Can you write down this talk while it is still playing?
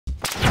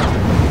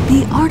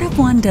The Art of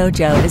One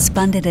Dojo is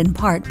funded in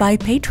part by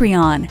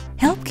Patreon.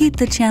 Help keep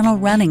the channel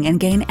running and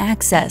gain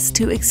access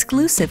to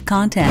exclusive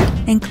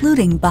content,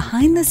 including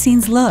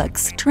behind-the-scenes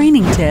looks,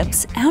 training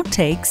tips,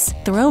 outtakes,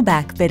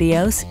 throwback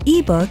videos,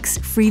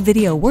 ebooks, free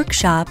video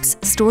workshops,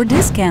 store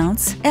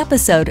discounts,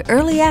 episode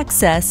early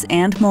access,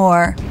 and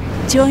more.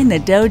 Join the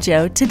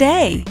dojo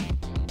today!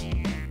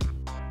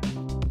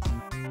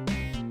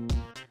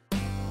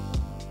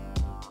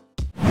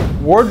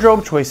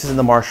 Wardrobe choices in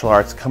the martial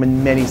arts come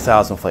in many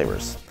styles and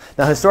flavors.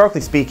 Now,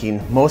 historically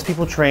speaking, most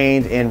people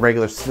trained in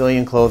regular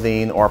civilian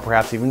clothing or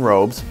perhaps even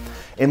robes.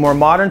 In more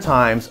modern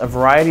times, a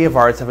variety of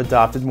arts have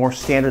adopted more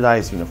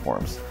standardized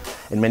uniforms.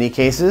 In many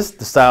cases,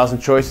 the styles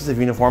and choices of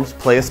uniforms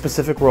play a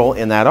specific role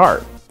in that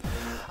art.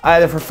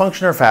 Either for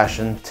function or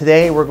fashion,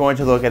 today we're going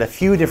to look at a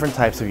few different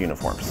types of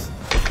uniforms.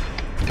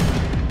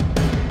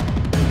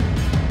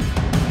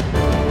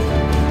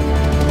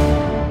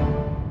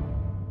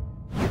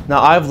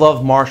 Now, I've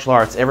loved martial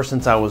arts ever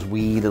since I was a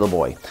wee little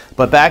boy.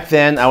 But back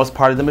then, I was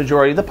part of the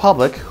majority of the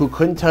public who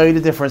couldn't tell you the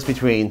difference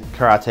between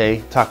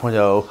karate,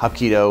 taekwondo,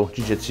 hapkido,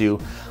 jiu-jitsu,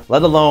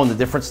 let alone the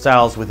different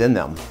styles within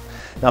them.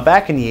 Now,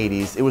 back in the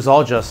 80s, it was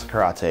all just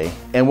karate,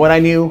 and what I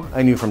knew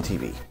from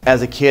TV.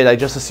 As a kid, I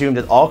just assumed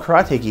that all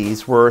karate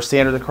gis were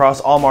standard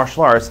across all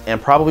martial arts and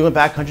probably went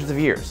back hundreds of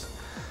years.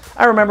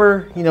 I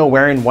remember,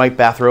 wearing white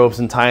bathrobes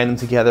and tying them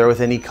together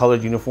with any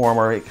colored uniform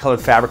or colored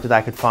fabric that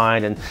I could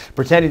find and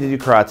pretending to do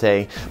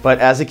karate. But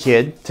as a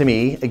kid, to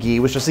me, a gi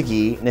was just a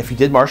gi, and if you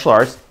did martial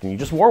arts, then you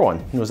just wore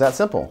one. It was that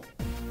simple.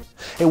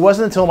 It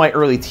wasn't until my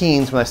early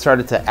teens when I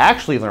started to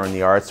actually learn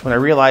the arts when I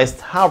realized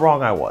how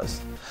wrong I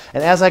was.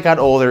 And as I got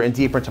older and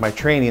deeper into my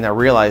training, I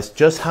realized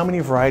just how many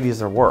varieties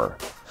there were.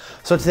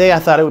 So today I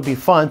thought it would be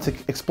fun to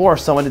explore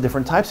some of the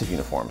different types of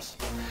uniforms.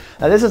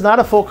 Now, this is not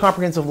a full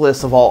comprehensive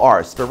list of all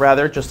arts, but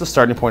rather just a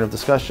starting point of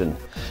discussion.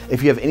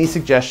 If you have any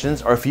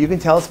suggestions, or if you can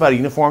tell us about a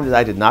uniform that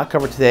I did not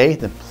cover today,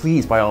 then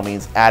please, by all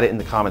means, add it in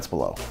the comments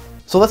below.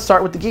 So let's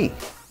start with the gi.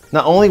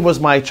 Not only was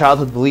my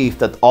childhood belief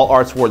that all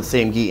arts wore the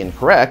same gi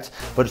incorrect,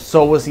 but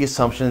so was the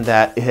assumption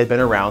that it had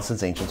been around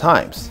since ancient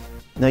times.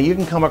 Now, you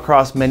can come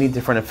across many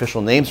different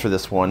official names for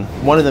this one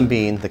of them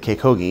being the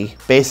keikogi,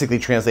 basically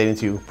translating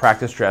to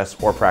practice dress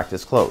or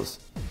practice clothes.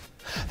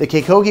 The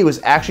keikogi was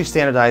actually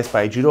standardized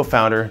by judo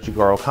founder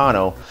Jigoro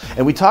Kano,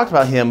 and we talked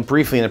about him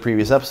briefly in a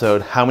previous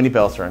episode, How Many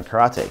Belts Are in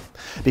Karate,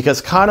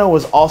 because Kano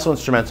was also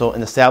instrumental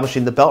in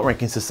establishing the belt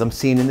ranking system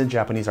seen in the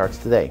Japanese arts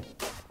today.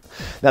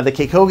 Now, the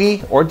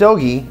keikogi, or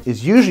dogi,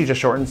 is usually just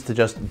shortened to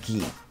just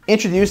gi.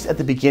 Introduced at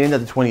the beginning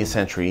of the 20th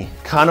century,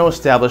 Kano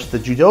established the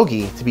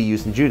judogi to be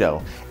used in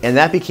judo, and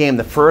that became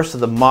the first of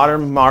the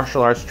modern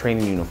martial arts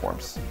training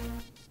uniforms.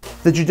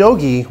 The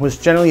judogi was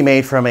generally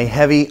made from a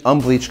heavy,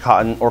 unbleached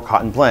cotton or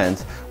cotton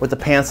blend, with the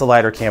pants a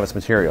lighter canvas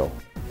material.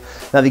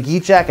 Now, the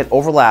gi jacket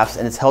overlaps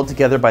and is held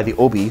together by the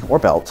obi, or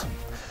belt.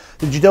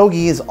 The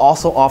judogi is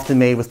also often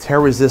made with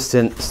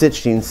tear-resistant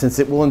stitching since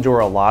it will endure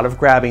a lot of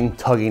grabbing,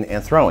 tugging,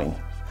 and throwing.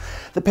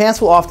 The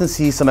pants will often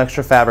see some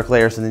extra fabric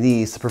layers in the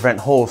knees to prevent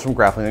holes from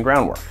grappling the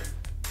groundwork.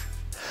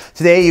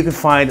 Today, you can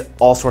find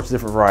all sorts of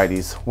different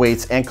varieties,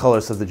 weights, and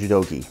colors of the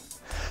judogi.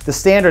 The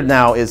standard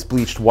now is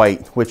bleached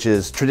white, which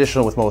is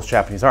traditional with most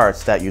Japanese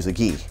arts that use a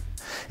gi.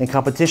 In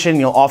competition,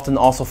 you'll often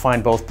also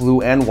find both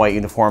blue and white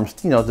uniforms,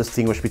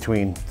 distinguished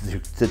between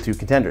the two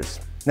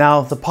contenders.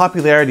 Now, the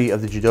popularity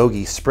of the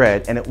judogi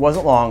spread, and it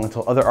wasn't long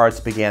until other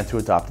arts began to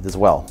adopt it as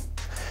well.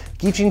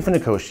 Gichin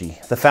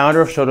Funakoshi, the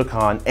founder of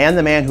Shotokan and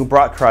the man who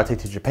brought karate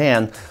to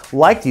Japan,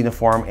 liked the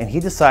uniform, and he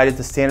decided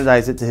to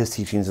standardize it to his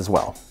teachings as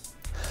well.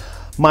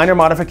 Minor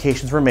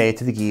modifications were made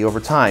to the gi over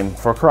time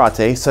for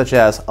karate, such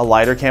as a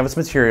lighter canvas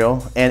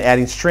material and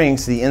adding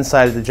strings to the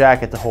inside of the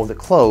jacket to hold it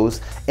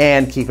closed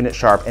and keeping it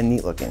sharp and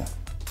neat looking.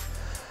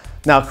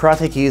 Now,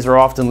 karate gis are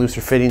often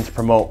looser fitting to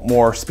promote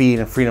more speed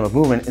and freedom of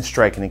movement in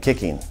striking and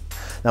kicking.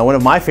 Now, one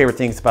of my favorite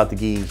things about the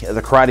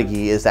karate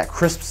gi, is that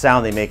crisp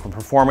sound they make when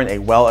performing a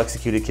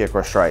well-executed kick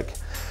or strike.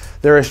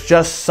 There is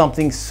just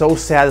something so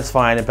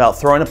satisfying about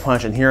throwing a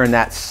punch and hearing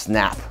that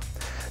snap.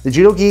 The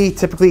judo gi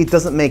typically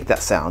doesn't make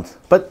that sound,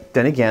 but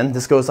then again,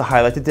 this goes to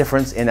highlight the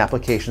difference in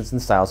applications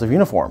and styles of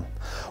uniform.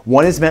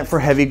 One is meant for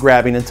heavy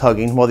grabbing and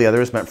tugging, while the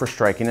other is meant for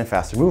striking and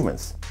faster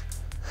movements.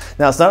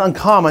 Now, it's not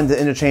uncommon to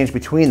interchange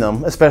between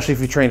them, especially if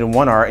you trained in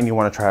one art and you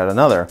want to try out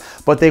another,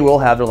 but they will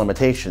have their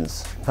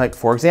limitations. Like,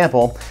 for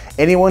example,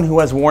 anyone who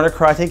has worn a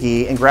karate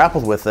gi and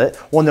grappled with it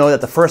will know that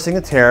the first thing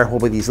to tear will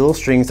be these little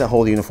strings that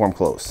hold the uniform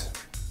closed.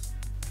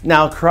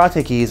 Now,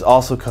 karate gis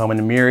also come in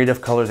a myriad of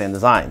colors and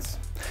designs.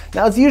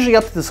 Now, it's usually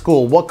up to the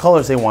school what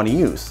colors they want to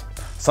use.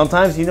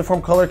 Sometimes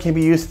uniform color can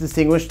be used to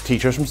distinguish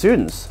teachers from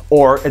students,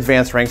 or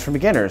advanced ranks from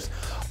beginners,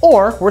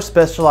 or were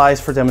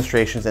specialized for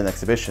demonstrations and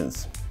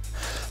exhibitions.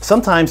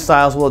 Sometimes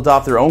styles will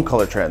adopt their own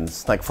color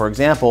trends. Like, for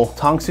example,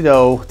 Tang Soo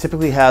Do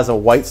typically has a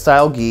white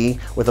style gi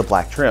with a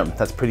black trim.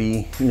 That's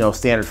pretty,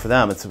 standard for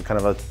them. It's kind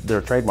of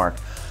their trademark.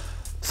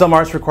 Some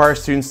arts require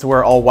students to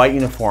wear all white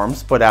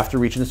uniforms, but after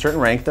reaching a certain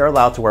rank, they're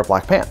allowed to wear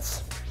black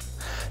pants.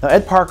 Now,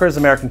 Ed Parker's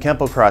American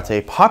Kempo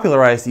Karate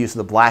popularized the use of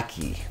the black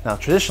gi. Now,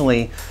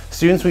 traditionally,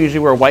 students would usually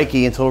wear white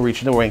gi until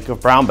reaching the rank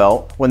of brown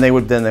belt, when they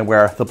would then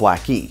wear the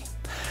black gi.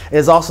 It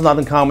is also not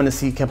uncommon to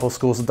see Kempo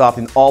schools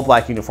adopting all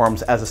black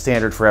uniforms as a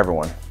standard for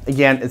everyone.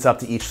 Again, it's up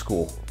to each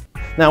school.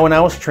 Now, when I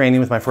was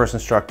training with my first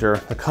instructor,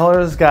 the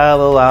colors got a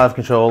little out of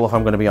control, if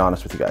I'm going to be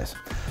honest with you guys.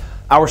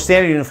 Our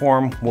standard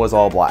uniform was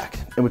all black,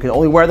 and we could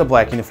only wear the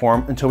black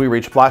uniform until we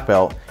reached black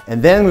belt,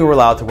 and then we were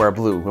allowed to wear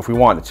blue if we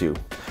wanted to.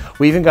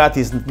 We even got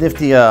these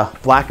nifty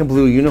black and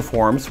blue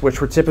uniforms,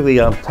 which were typically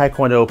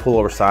Taekwondo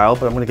pullover style,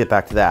 but I'm going to get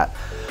back to that.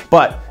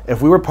 But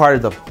if we were part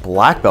of the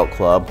black belt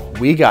club,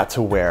 we got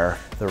to wear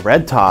the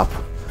red top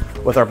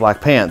with our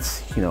black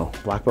pants,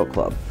 black belt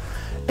club,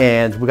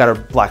 and we got a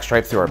black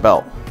stripe through our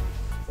belt.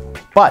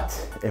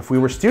 But if we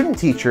were student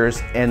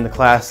teachers in the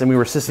class and we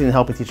were assisting and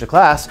helping teach the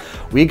class,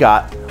 we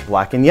got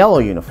black and yellow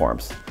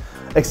uniforms.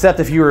 Except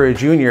if you were a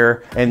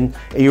junior and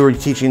you were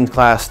teaching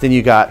class, then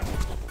you got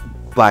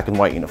black and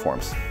white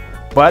uniforms.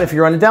 But if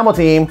you're on the demo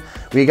team,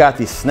 we got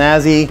these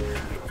snazzy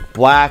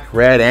black,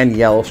 red, and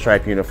yellow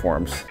striped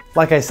uniforms.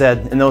 Like I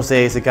said, in those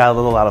days, it got a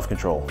little out of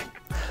control.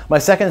 My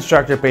second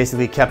instructor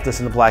basically kept us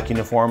in the black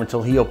uniform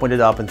until he opened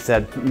it up and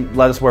said,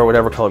 let us wear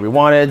whatever color we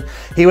wanted.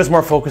 He was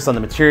more focused on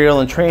the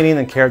material and training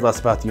and cared less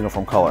about the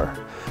uniform color.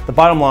 The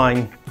bottom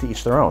line, to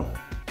each their own.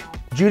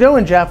 Judo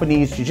and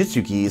Japanese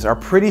Jiu-Jitsu gis are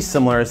pretty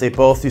similar as they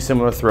both do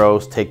similar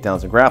throws,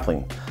 takedowns, and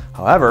grappling.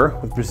 However,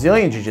 with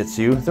Brazilian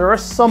Jiu-Jitsu, there are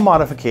some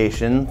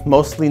modifications,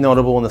 mostly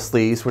notable in the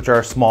sleeves, which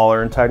are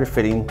smaller and tighter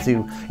fitting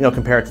to,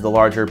 compared to the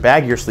larger,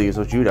 baggier sleeves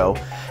of Judo,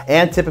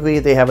 and typically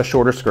they have a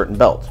shorter skirt and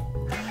belt.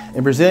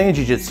 In Brazilian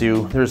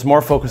Jiu-Jitsu, there's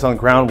more focus on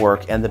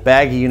groundwork, and the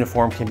baggy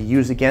uniform can be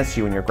used against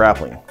you when you're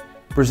grappling.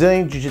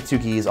 Brazilian Jiu-Jitsu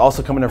gis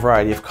also come in a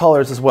variety of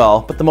colors as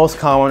well, but the most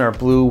common are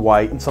blue,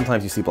 white, and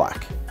sometimes you see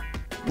black.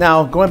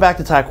 Now, going back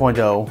to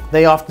Taekwondo,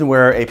 they often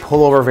wear a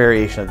pullover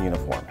variation of the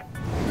uniform.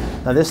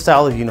 Now, this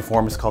style of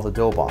uniform is called the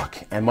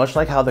Dobok, and much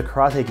like how the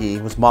karate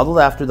gi was modeled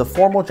after the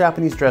formal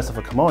Japanese dress of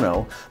a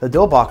kimono, the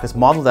Dobok is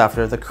modeled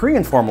after the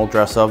Korean formal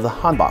dress of the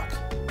Hanbok.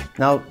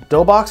 Now,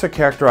 Doboks are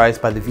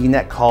characterized by the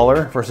V-neck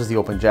collar versus the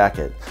open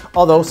jacket,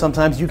 although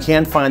sometimes you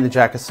can find the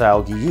jacket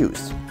style gi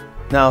used.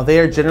 Now, they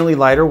are generally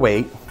lighter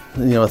weight,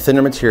 a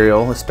thinner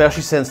material,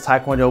 especially since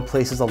Taekwondo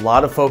places a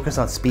lot of focus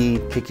on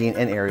speed, kicking,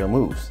 and aerial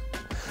moves.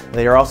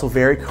 They are also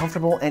very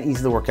comfortable and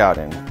easy to work out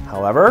in.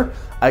 However,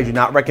 I do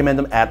not recommend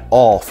them at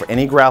all for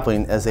any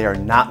grappling, as they are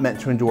not meant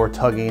to endure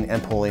tugging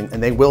and pulling,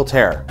 and they will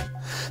tear.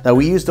 Now,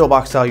 we used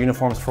Dobok style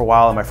uniforms for a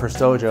while in my first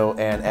dojo,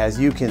 and as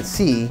you can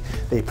see,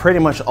 they pretty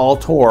much all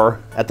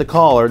tore at the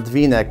collar, the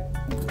V-neck,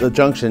 the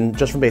junction,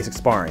 just from basic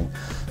sparring.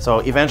 So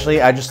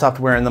eventually I just stopped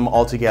wearing them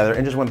altogether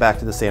and just went back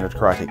to the standard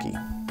karate gi.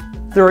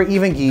 There are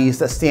even gis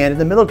that stand in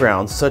the middle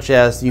ground, such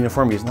as the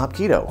uniform used in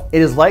Hapkido.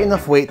 It is light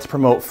enough weight to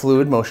promote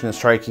fluid motion and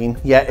striking,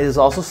 yet it is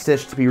also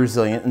stitched to be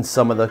resilient in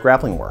some of the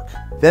grappling work.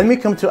 Then we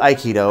come to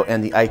Aikido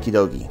and the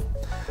Aikido gi.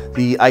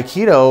 The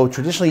Aikido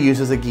traditionally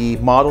uses a gi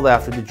modeled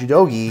after the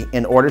Judo gi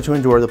in order to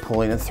endure the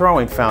pulling and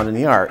throwing found in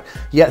the art,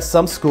 yet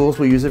some schools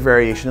will use a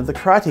variation of the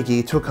karate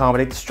gi to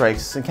accommodate the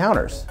strikes and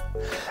counters.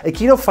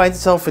 Aikido finds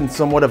itself in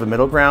somewhat of a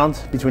middle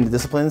ground between the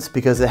disciplines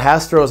because it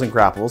has throws and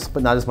grapples,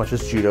 but not as much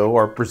as Judo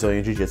or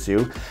Brazilian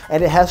Jiu-Jitsu,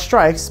 and it has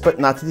strikes, but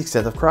not to the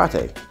extent of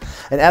karate.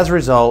 And as a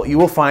result, you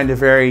will find a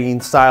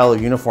varying style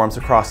of uniforms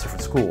across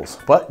different schools,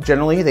 but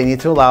generally they need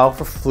to allow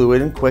for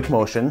fluid and quick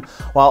motion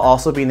while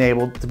also being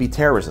able to be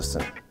tear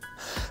resistant.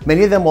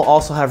 Many of them will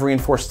also have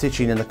reinforced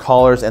stitching in the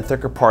collars and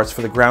thicker parts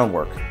for the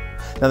groundwork.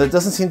 Now, there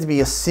doesn't seem to be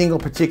a single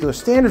particular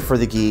standard for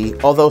the gi,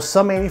 although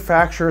some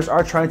manufacturers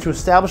are trying to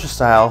establish a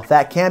style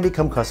that can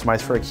become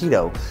customized for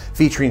Aikido,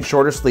 featuring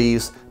shorter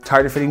sleeves,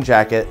 tighter fitting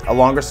jacket, a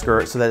longer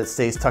skirt so that it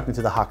stays tucked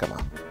into the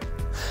Hakama.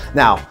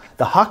 Now,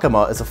 the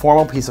Hakama is a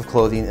formal piece of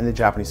clothing in the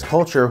Japanese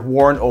culture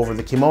worn over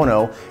the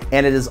kimono,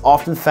 and it is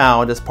often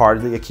found as part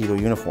of the Aikido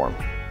uniform.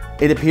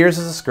 It appears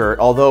as a skirt,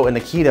 although in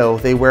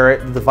Aikido they wear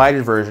it the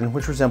divided version,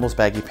 which resembles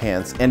baggy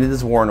pants, and it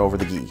is worn over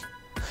the gi.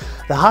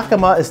 The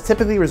Hakama is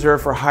typically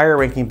reserved for higher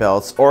ranking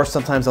belts or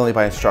sometimes only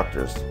by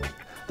instructors.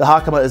 The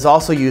Hakama is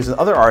also used in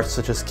other arts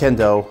such as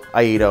Kendo,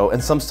 Aido,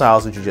 and some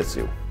styles of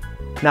Jiu-Jitsu.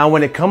 Now,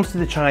 when it comes to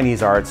the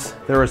Chinese arts,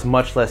 there is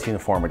much less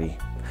uniformity.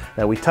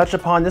 Now, we touch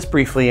upon this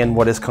briefly in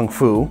what is Kung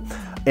Fu.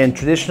 In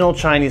traditional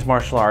Chinese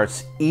martial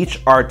arts,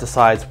 each art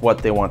decides what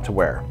they want to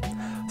wear.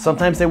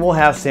 Sometimes they will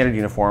have standard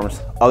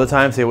uniforms, other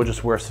times they will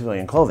just wear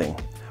civilian clothing.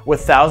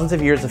 With thousands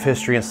of years of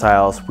history and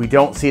styles, we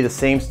don't see the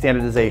same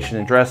standardization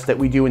in dress that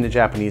we do in the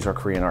Japanese or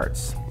Korean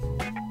arts.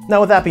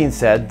 Now, with that being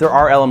said, there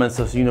are elements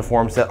of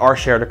uniforms that are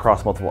shared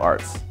across multiple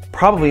arts.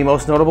 Probably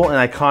most notable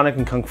and iconic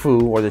in Kung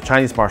Fu, or the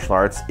Chinese martial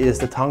arts, is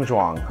the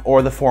Tangzhuang,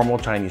 or the formal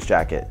Chinese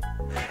jacket.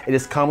 It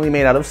is commonly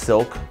made out of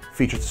silk,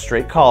 features a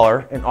straight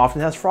collar, and often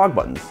has frog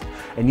buttons.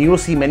 And you will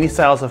see many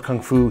styles of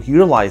Kung Fu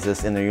utilize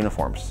this in their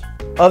uniforms.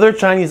 Other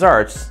Chinese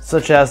arts,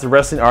 such as the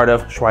wrestling art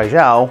of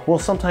Shuai, will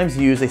sometimes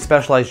use a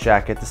specialized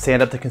jacket to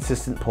stand up to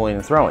consistent pulling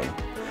and throwing.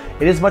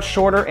 It is much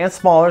shorter and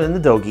smaller than the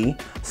dogi,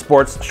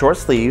 sports short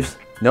sleeves,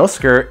 no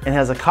skirt, and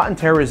has a cotton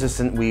tear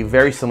resistant weave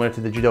very similar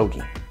to the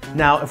judogi.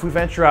 Now, if we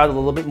venture out a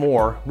little bit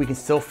more, we can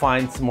still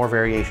find some more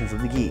variations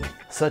of the gi,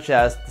 such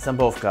as the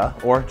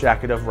Sambovka, or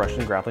jacket of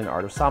Russian grappling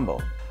art of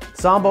Sambo.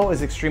 Sambo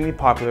is extremely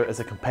popular as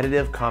a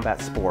competitive combat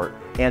sport,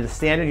 and the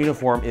standard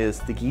uniform is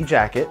the gi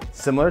jacket,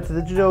 similar to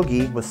the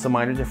judogi with some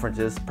minor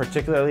differences,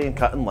 particularly in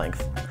cut and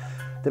length.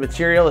 The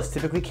material is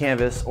typically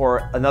canvas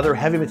or another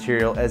heavy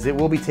material, as it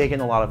will be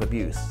taking a lot of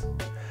abuse.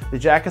 The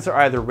jackets are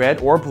either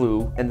red or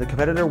blue, and the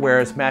competitor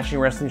wears matching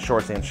wrestling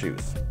shorts and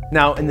shoes.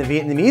 Now, in the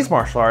Vietnamese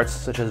martial arts,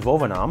 such as Vo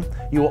Van Nam,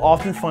 you will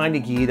often find a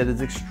gi that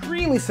is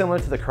extremely similar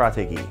to the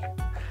karate gi.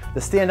 The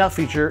standout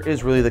feature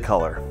is really the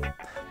color.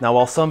 Now,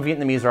 while some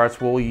Vietnamese arts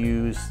will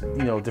use,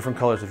 different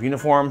colors of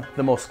uniform,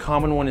 the most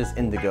common one is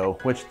indigo,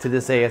 which to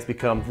this day has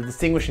become the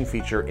distinguishing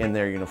feature in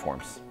their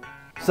uniforms.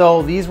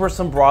 So these were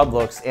some broad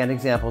looks and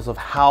examples of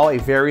how a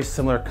very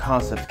similar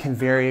concept can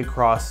vary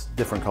across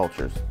different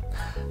cultures.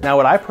 Now,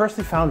 what I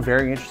personally found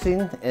very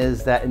interesting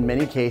is that in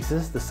many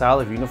cases, the style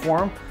of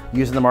uniform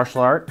used in the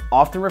martial art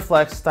often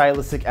reflects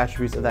stylistic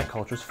attributes of that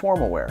culture's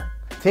formal wear.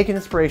 Taking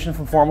inspiration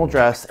from formal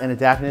dress and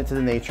adapting it to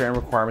the nature and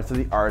requirements of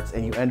the arts,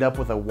 and you end up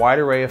with a wide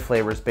array of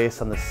flavors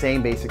based on the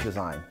same basic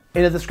design.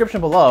 In the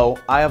description below,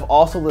 I have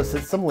also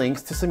listed some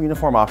links to some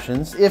uniform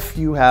options. If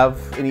you have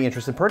any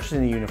interest in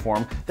purchasing a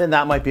uniform, then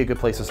that might be a good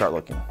place to start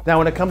looking. Now,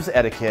 when it comes to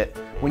etiquette,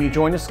 when you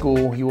join a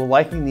school, you will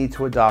likely need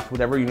to adopt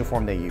whatever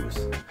uniform they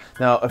use.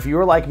 Now, if you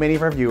are like many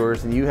of our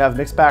viewers and you have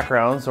mixed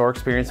backgrounds or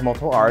experience in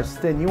multiple arts,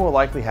 then you will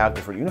likely have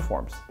different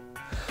uniforms.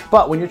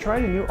 But when you're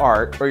trying a new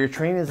art or you're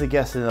training as a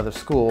guest in another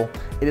school,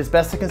 it is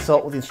best to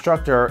consult with the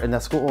instructor and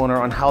that school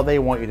owner on how they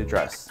want you to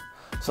dress.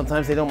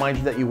 Sometimes they don't mind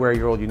that you wear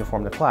your old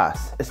uniform to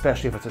class,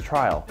 especially if it's a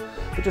trial.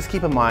 But just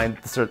keep in mind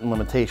the certain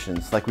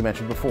limitations. Like we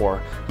mentioned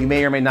before, you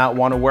may or may not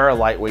want to wear a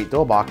lightweight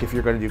Dobok if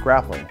you're going to do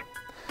grappling.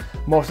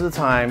 Most of the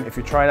time, if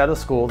you try it out of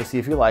school to see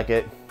if you like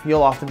it,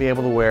 you'll often be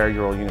able to wear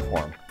your old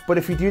uniform. But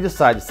if you do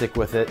decide to stick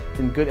with it,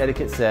 then good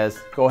etiquette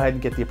says go ahead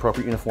and get the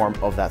appropriate uniform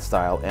of that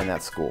style and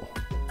that school.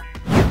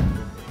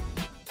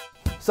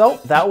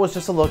 So that was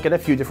just a look at a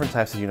few different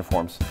types of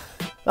uniforms.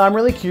 Now, I'm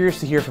really curious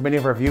to hear from any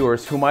of our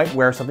viewers who might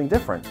wear something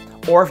different,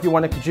 or if you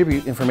want to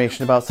contribute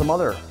information about some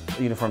other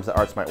uniforms that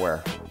arts might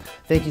wear.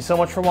 Thank you so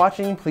much for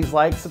watching. Please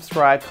like,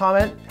 subscribe,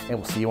 comment, and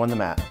we'll see you on the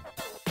mat.